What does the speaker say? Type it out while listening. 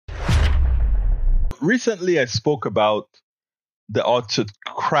Recently, I spoke about the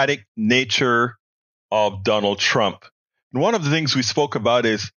autocratic nature of Donald Trump. And one of the things we spoke about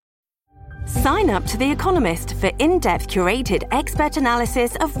is sign up to The Economist for in-depth curated expert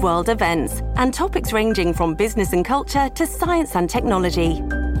analysis of world events and topics ranging from business and culture to science and technology.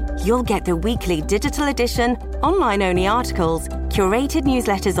 You'll get the weekly digital edition, online-only articles, curated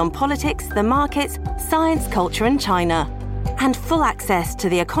newsletters on politics, the markets, science, culture and China, and full access to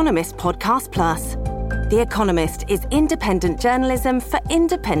The Economist Podcast Plus. The Economist is independent journalism for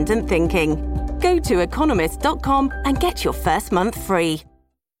independent thinking. Go to economist.com and get your first month free.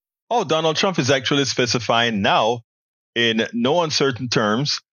 Oh, Donald Trump is actually specifying now, in no uncertain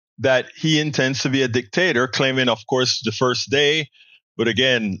terms, that he intends to be a dictator, claiming, of course, the first day. But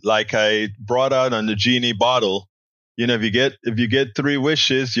again, like I brought out on the genie bottle, if you get three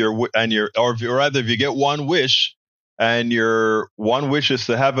wishes, if you get one wish, and your one wish is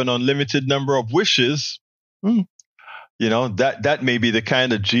to have an unlimited number of wishes, that may be the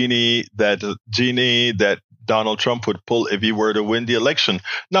kind of genie that Donald Trump would pull if he were to win the election.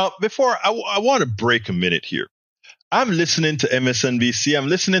 Now, before I want to break a minute here. I'm listening to MSNBC, I'm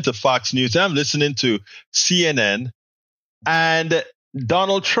listening to Fox News, I'm listening to CNN, and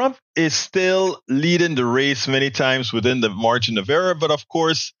Donald Trump is still leading the race many times within the margin of error. But of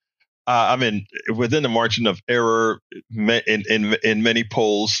course, within the margin of error in many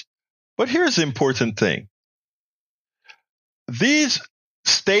polls. But here's the important thing. These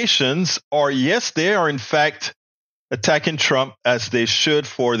stations they are in fact attacking Trump as they should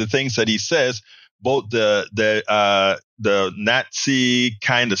for the things that he says, both the Nazi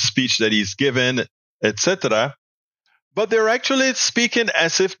kind of speech that he's given, etc. But they're actually speaking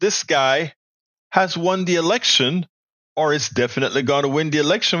as if this guy has won the election or is definitely going to win the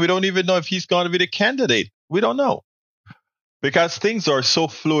election. We don't even know if he's going to be the candidate. We don't know because things are so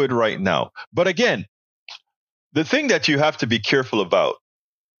fluid right now. But again, the thing that you have to be careful about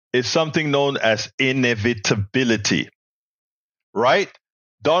is something known as inevitability, right?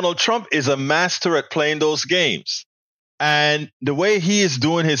 Donald Trump is a master at playing those games. And the way he is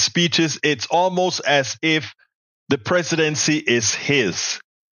doing his speeches, it's almost as if the presidency is his.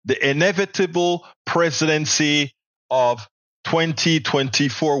 The inevitable presidency of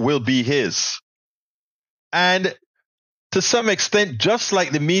 2024 will be his. And to some extent, just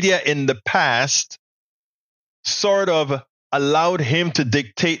like the media in the past sort of allowed him to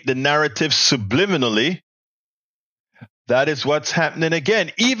dictate the narrative subliminally, that is what's happening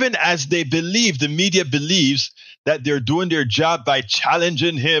again. Even as the media believes that they're doing their job by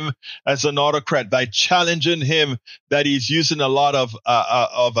challenging him as an autocrat, by challenging him that he's using a lot of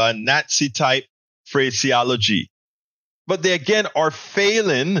a Nazi type phraseology. But they again are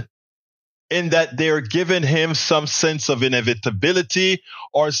failing in that they're giving him some sense of inevitability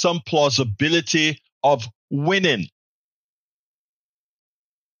or some plausibility of winning.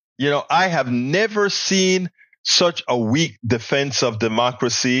 I have never seen such a weak defense of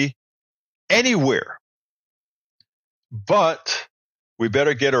democracy anywhere. But we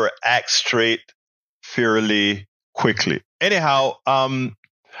better get our act straight fairly quickly. Anyhow,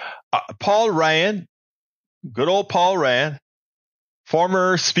 Paul Ryan, good old Paul Ryan,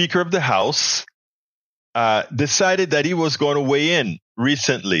 former Speaker of the House, decided that he was going to weigh in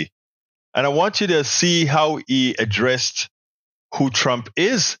recently. And I want you to see how he addressed who Trump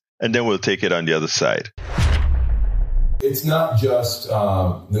is, and then we'll take it on the other side. It's not just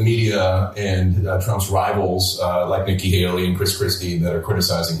the media and Trump's rivals like Nikki Haley and Chris Christie that are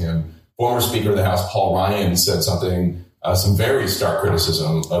criticizing him. Former Speaker of the House Paul Ryan said some very stark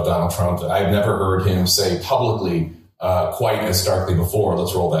criticism of Donald Trump that I've never heard him say publicly quite as starkly before.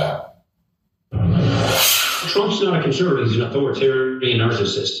 Let's roll that. Trump's not a conservative. He's an authoritarian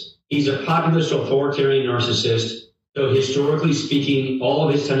narcissist. He's a populist authoritarian narcissist. So historically speaking, all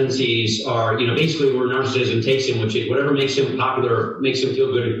of his tendencies are, basically where narcissism takes him, which is whatever makes him popular, makes him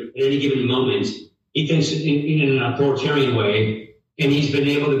feel good at any given moment. He thinks in an authoritarian way, and he's been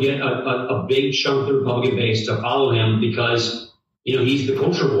able to get a big chunk of the Republican base to follow him because, he's the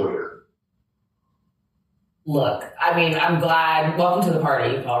culture warrior. Look, I'm glad. Welcome to the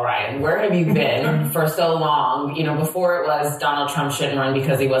party, Paul Ryan. Where have you been for so long? Before it was Donald Trump shouldn't run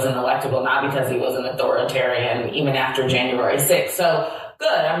because he wasn't electable, not because he was an authoritarian, even after January 6th. So good.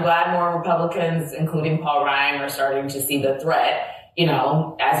 I'm glad more Republicans, including Paul Ryan, are starting to see the threat,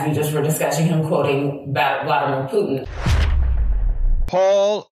 as we just were discussing him quoting Vladimir Putin.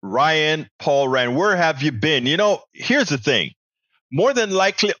 Paul Ryan, where have you been? Here's the thing. More than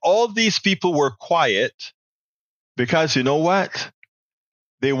likely, all these people were quiet because you know what?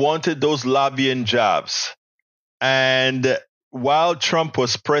 They wanted those lobbying jobs. And while Trump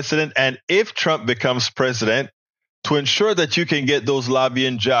was president, and if Trump becomes president, to ensure that you can get those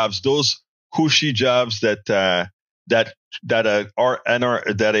lobbying jobs, those cushy jobs that not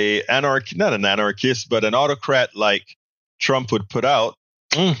an anarchist, but an autocrat like Trump would put out.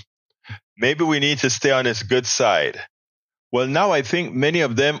 Maybe we need to stay on his good side. Well, now I think many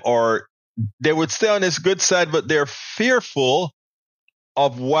of them they would stay on his good side, but they're fearful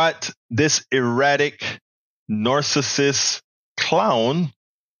of what this erratic narcissist clown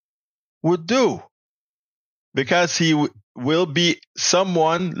would do, because he will be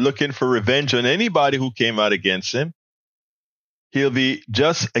someone looking for revenge on anybody who came out against him. He'll be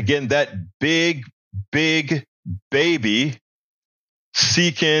just, again, that big baby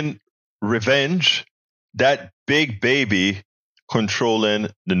seeking revenge, that big baby controlling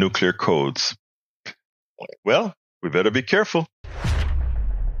the nuclear codes. Well, we better be careful.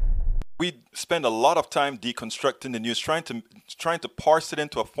 We spend a lot of time deconstructing the news, trying to parse it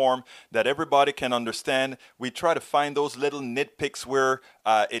into a form that everybody can understand. We try to find those little nitpicks where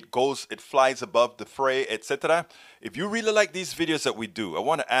it flies above the fray, etc. If you really like these videos that we do, I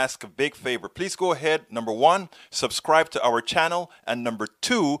want to ask a big favor. Please go ahead. Number 1, subscribe to our channel. And number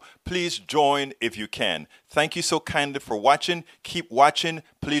 2, please join if you can. Thank you so kindly for watching. Keep watching.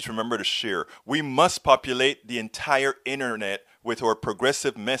 Please remember to share. We must populate the entire internet with our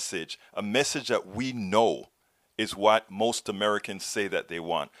progressive message, a message that we know is what most Americans say that they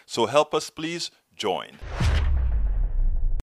want. So help us, please join.